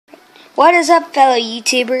What is up, fellow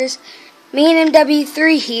YouTubers? Me and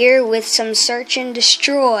mw3 here with some search and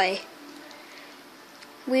destroy.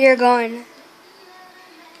 We are going...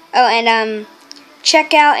 Oh, and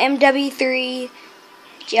check out mw3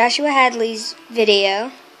 Joshua Hadley's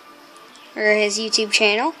video, or his YouTube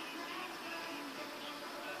channel.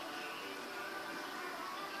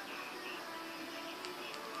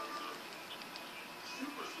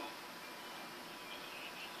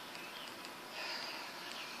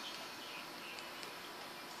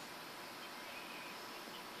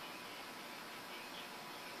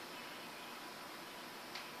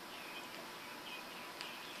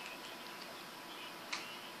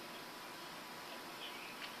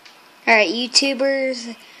 Alright,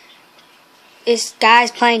 YouTubers, this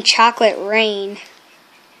guy's playing Chocolate Rain.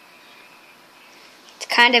 It's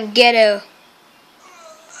kind of ghetto.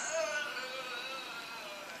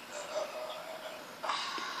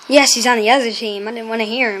 Yes, he's on the other team. I didn't want to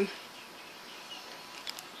hear him.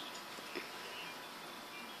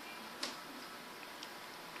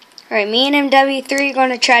 Alright, me and mw3 are going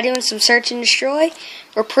to try doing some search and destroy.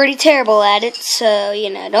 We're pretty terrible at it, so,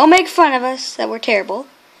 don't make fun of us that we're terrible.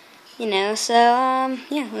 Yeah,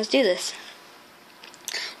 let's do this.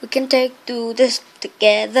 We can do this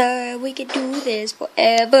together. We can do this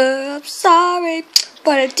forever. I'm sorry,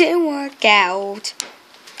 but it didn't work out.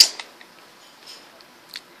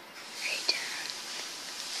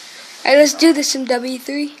 Alright, let's do this,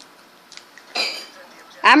 mw3.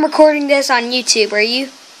 I'm recording this on YouTube, are you?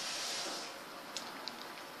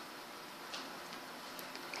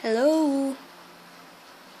 Hello?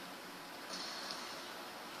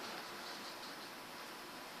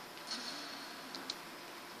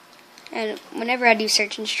 And whenever I do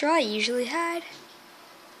search and destroy, I usually hide.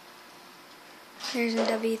 There's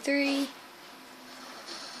mw3.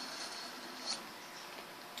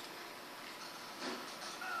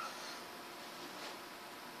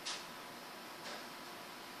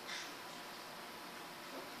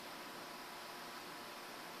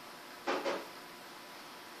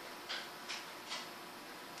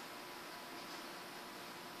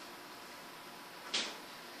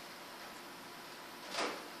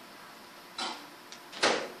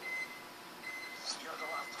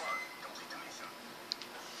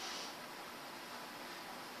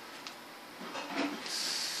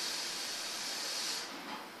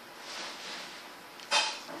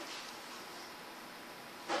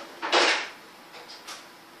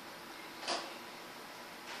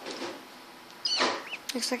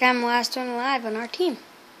 Looks like I'm the last one alive on our team.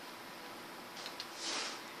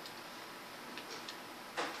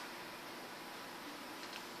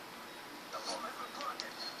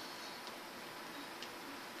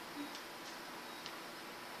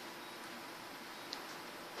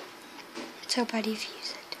 Let's hope I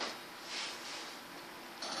defuse it.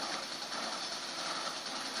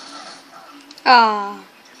 Ah.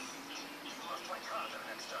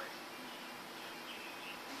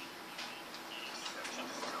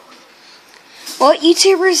 Well,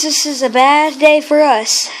 YouTubers, this is a bad day for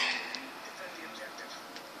us.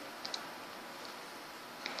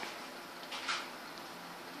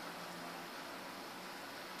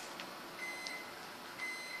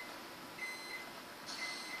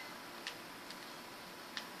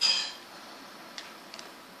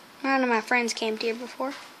 None of my friends camped here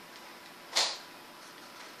before.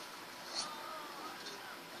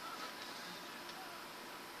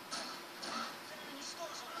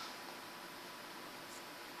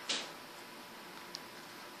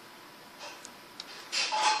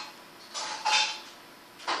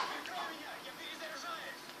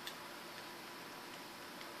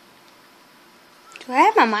 Do I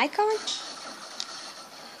have my mic on?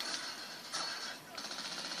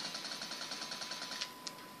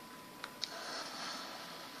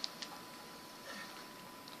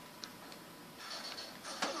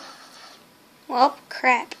 Well,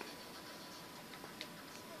 crap.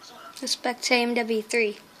 Let's spectate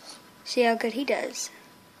mw3. See how good he does.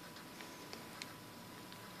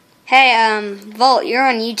 Hey, Volt, you're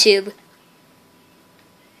on YouTube.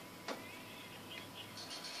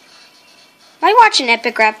 Am I watching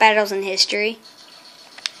epic rap battles in history?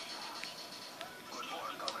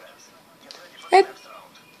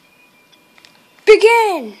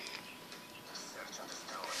 Begin!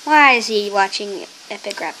 Why is he watching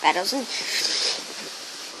epic rap battles?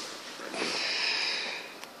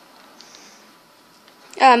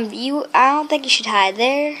 I don't think you should hide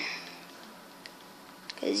there.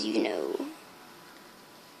 Because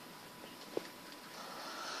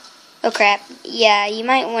Oh crap. Yeah, you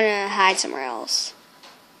might want to hide somewhere else.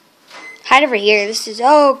 Hide over here. This is...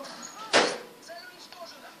 Oh!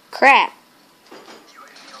 Crap.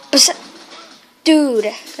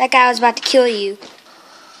 Dude, that guy was about to kill you.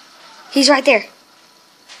 He's right there.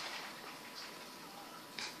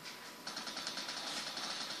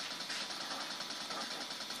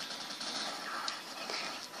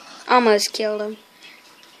 Almost killed him.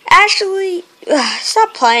 Actually,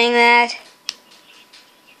 stop playing that.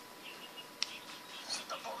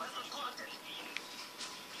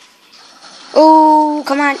 Oh,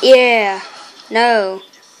 come on. Yeah. No.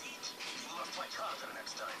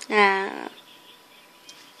 Nah.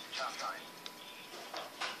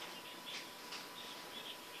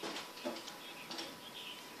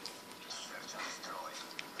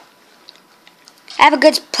 I have a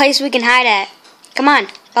good place we can hide at. Come on,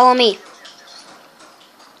 follow me.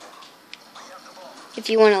 If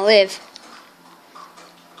you want to live.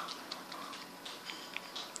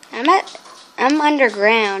 I'm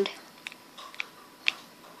underground.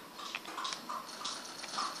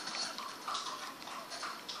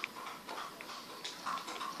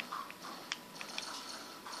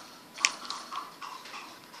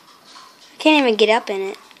 I can't even get up in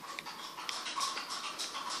it.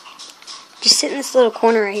 Just sit in this little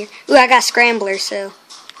corner right here. Ooh, I got scrambler, so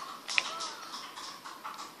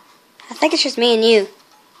I think it's just me and you.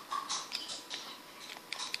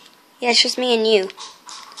 Yeah, it's just me and you.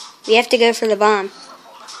 We have to go for the bomb.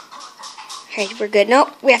 Alright, we're good. Nope,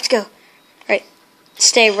 we have to go. Alright,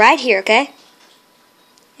 stay right here, okay?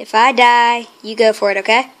 If I die, you go for it,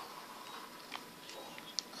 okay?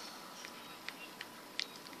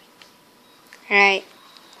 Alright.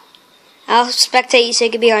 I'll spectate you so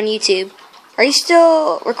you can be on YouTube. Are you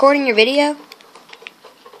still recording your video?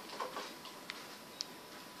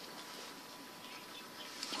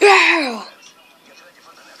 Yeah!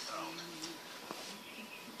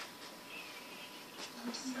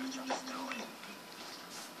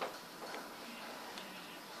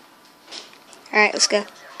 Alright, let's go.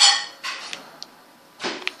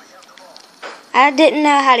 I didn't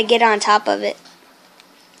know how to get on top of it.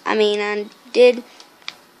 I mean, I did.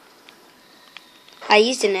 I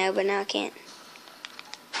used to know, but now I can't.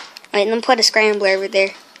 Wait, let me put a scrambler over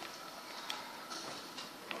there.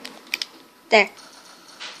 There.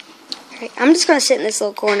 Alright, I'm just going to sit in this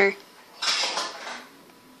little corner.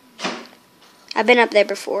 I've been up there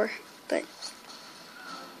before, but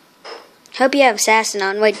hope you have assassin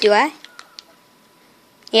on. Wait, do I?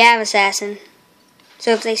 Yeah, I have assassin.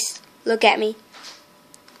 So if they look at me,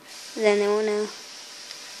 then they won't know.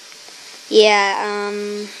 Yeah,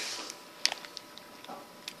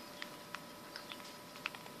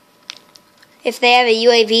 if they have a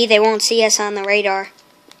UAV, they won't see us on the radar.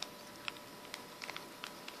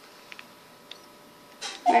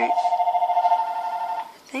 Alright.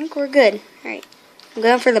 I think we're good. Alright. I'm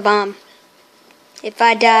going for the bomb. If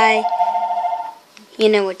I die, you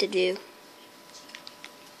know what to do.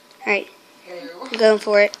 Alright. I'm going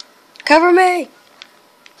for it. Cover me!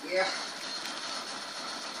 Yeah.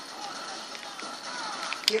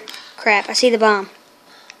 Yep. Crap, I see the bomb.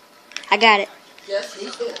 I got it. Yes, he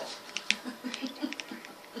did.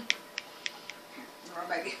 Right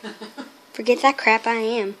back. Forget that crap, I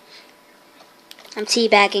am. I'm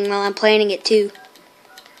teabagging while I'm planning it too.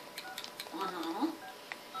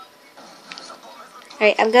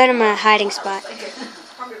 Alright, I'm going to my hiding spot.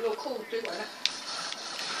 Probably a little cool too, isn't it?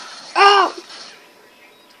 Oh!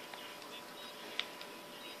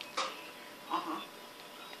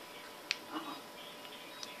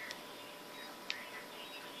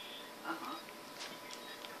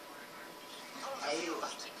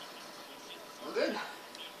 Well, good.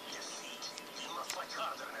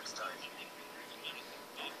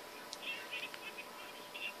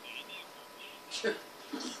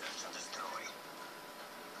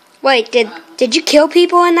 Wait, did you kill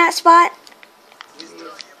people in that spot?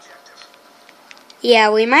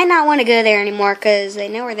 Yeah, we might not want to go there anymore because they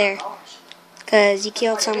know we're there. Because you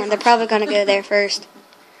killed someone, they're probably going to go there first.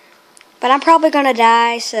 But I'm probably going to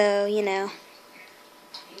die, so, you know.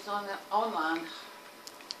 He's on the online.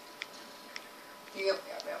 Yep.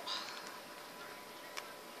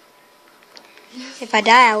 If I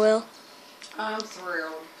die, I will. I'm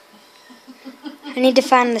thrilled. I need to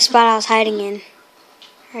find the spot I was hiding in.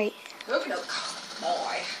 Right. Look,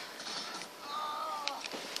 boy.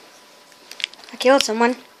 I killed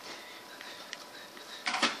someone.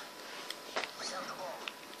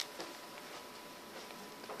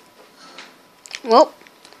 Well,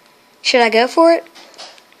 should I go for it?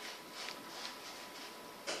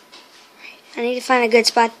 I need to find a good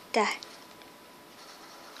spot to die.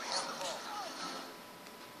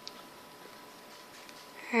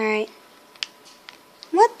 Alright.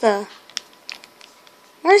 What the?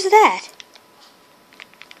 Where's that?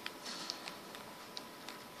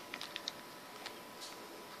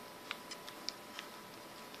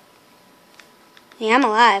 Yeah, I'm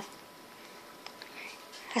alive.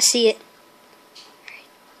 I see it.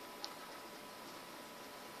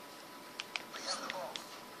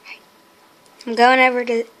 I'm going over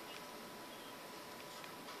to...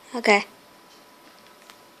 Okay.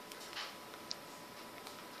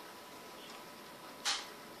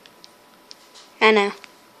 I know.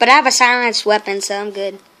 But I have a silenced weapon, so I'm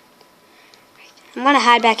good. I'm gonna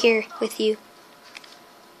hide back here with you.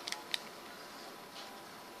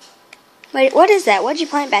 Wait, what is that? What'd you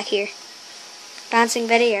plant back here? Bouncing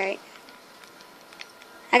Betty? Alright.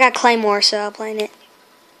 I got Claymore, so I'll plant it.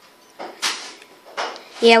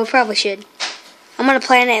 Yeah, we probably should. I'm gonna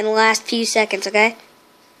plant it in the last few seconds, okay?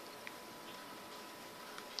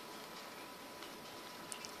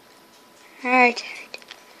 Alright.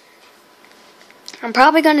 I'm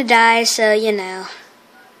probably gonna die, so you know.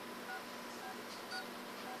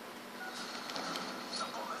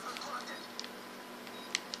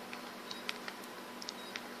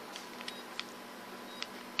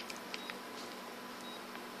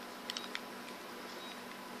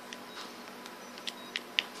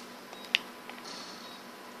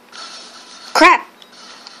 Crap!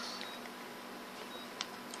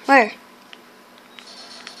 Where?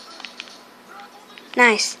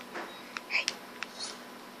 Nice.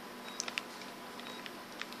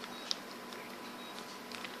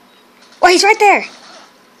 Oh, he's right there!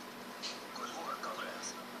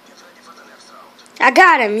 I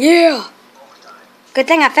got him, yeah! Good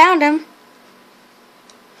thing I found him.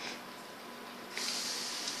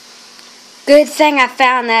 Good thing I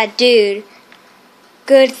found that dude.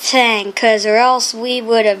 Good thing, cause or else we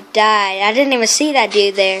would have died. I didn't even see that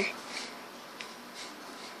dude there.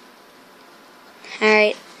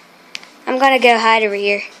 Alright. I'm gonna go hide over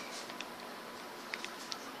here.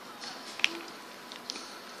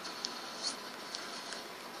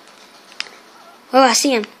 Oh, I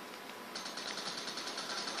see him.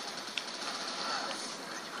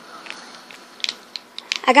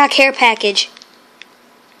 I got care package.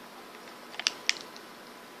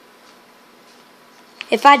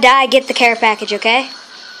 If I die, get the care package, okay?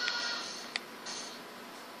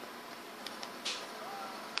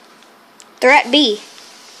 Threat B.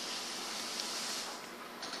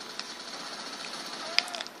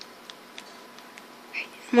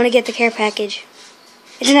 I'm gonna get the care package.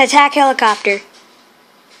 It's an attack helicopter.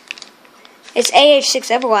 It's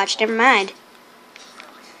AH-6 Overwatch, never mind.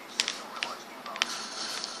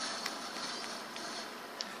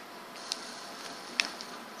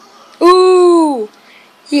 Ooh!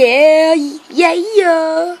 Yeah, yeah,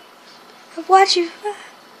 yeah. Watch you.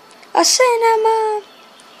 A cinema.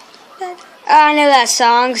 Oh, I know that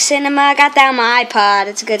song, Cinema. I got that on my iPod.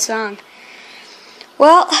 It's a good song.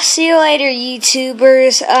 Well, see you later,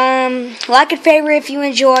 YouTubers. Like and favorite if you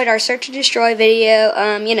enjoyed our Search and Destroy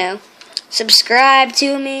video. You know, subscribe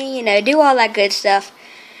to me. You know, do all that good stuff.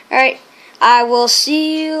 Alright, I will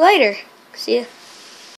see you later. See ya.